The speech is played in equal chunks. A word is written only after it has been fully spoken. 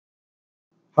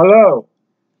Hello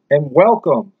and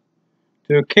welcome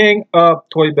to King of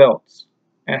Toy Belts.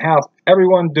 And how's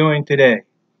everyone doing today?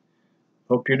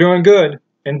 Hope you're doing good.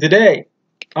 And today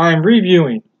I'm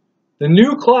reviewing the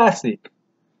new classic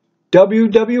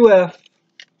WWF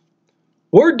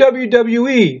or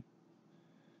WWE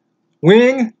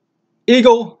Wing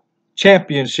Eagle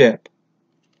Championship.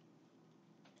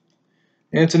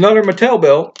 And it's another Mattel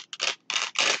belt.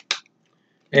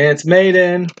 And it's made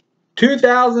in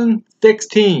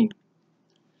 2016.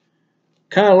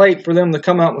 Kind of late for them to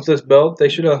come out with this belt. They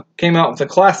should have came out with a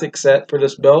classic set for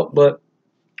this belt, but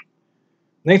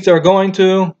I think they're going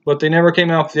to, but they never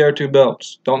came out with the other two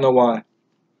belts. Don't know why.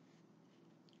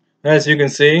 As you can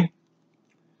see,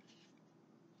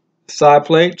 side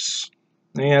plates.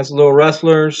 And he has little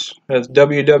wrestlers. Has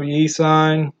WWE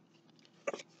sign.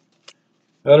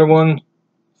 Other one,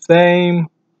 same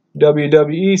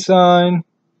WWE sign.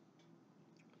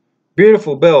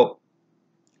 Beautiful belt.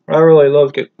 I really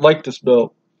like this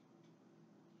belt.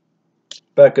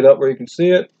 Back it up where you can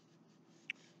see it.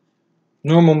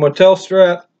 Normal Mattel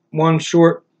strap. One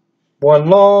short, one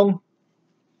long.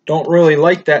 Don't really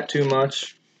like that too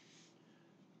much.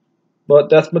 But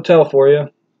that's Mattel for you.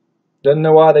 Doesn't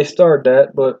know why they started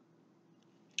that, but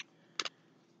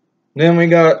then we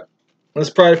got, this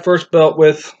is probably the first belt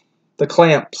with the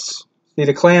clamps. See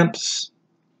the clamps?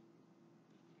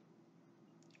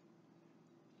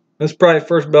 This is probably the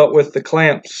first belt with the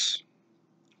clamps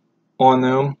on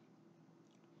them.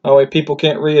 That way people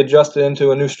can't readjust it into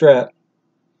a new strap.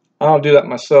 I don't do that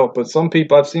myself, but some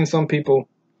people, I've seen some people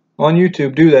on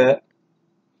YouTube do that.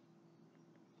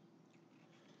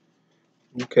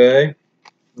 Okay.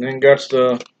 Then got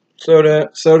the soda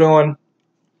on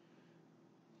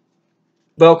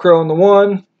Velcro on the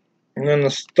one, and then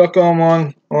the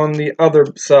stuck-on on the other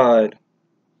side.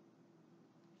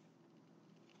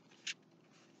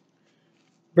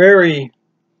 But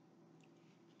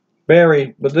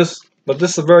this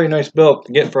is a very nice belt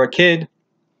to get for a kid,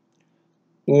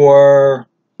 or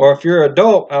if you're an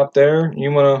adult out there,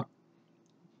 you want to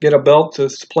get a belt to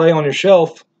display on your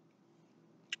shelf,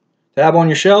 to have on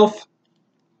your shelf.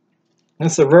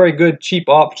 It's a very good cheap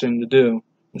option to do.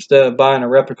 Instead of buying a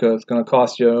replica, it's going to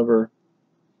cost you over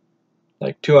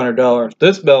like $200.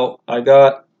 This belt I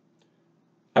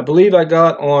believe I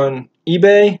got on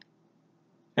eBay,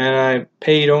 and I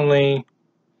paid only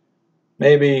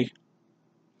maybe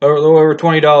a little over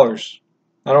 $20.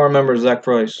 I don't remember the exact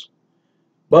price,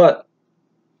 but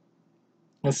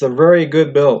it's a very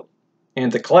good belt, and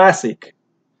it's a classic.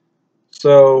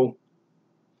 So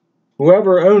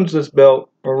whoever owns this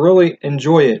belt will really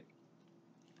enjoy it.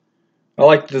 I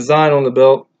like the design on the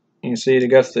belt. You can see it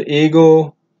got the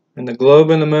eagle and the globe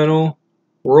in the middle.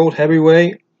 World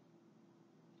Heavyweight.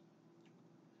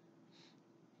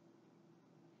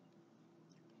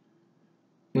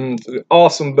 It's an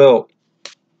awesome belt.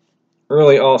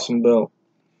 Really awesome belt.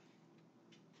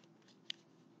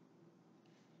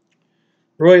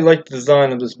 Really like the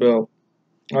design of this belt.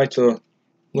 I like the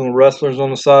little wrestlers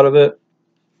on the side of it.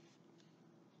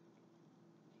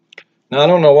 Now I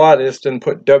don't know why they just didn't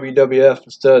put WWF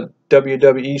instead of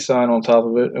WWE sign on top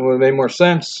of it. It would have made more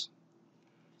sense,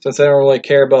 since they don't really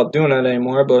care about doing that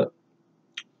anymore, but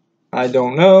I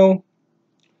don't know.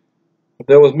 If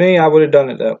it was me, I would have done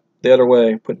it the other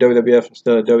way. Put WWF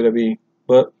instead of WWE.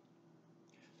 But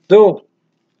still,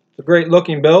 it's a great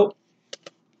looking belt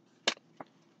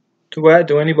to add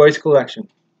to anybody's collection.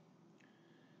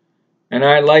 And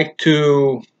I'd like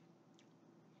to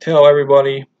tell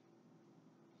everybody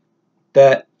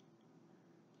that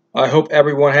I hope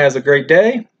everyone has a great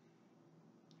day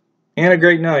and a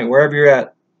great night wherever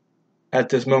you're at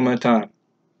this moment in time.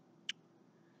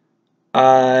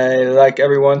 I'd like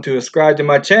everyone to subscribe to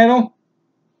my channel,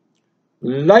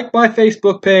 like my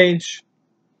Facebook page,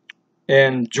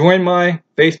 and join my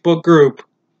Facebook group,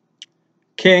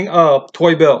 King of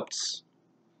Toy Belts.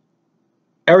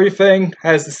 Everything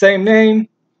has the same name,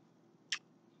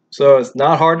 so it's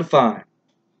not hard to find.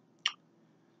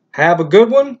 Have a good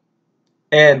one,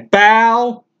 and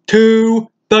bow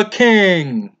to the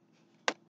king.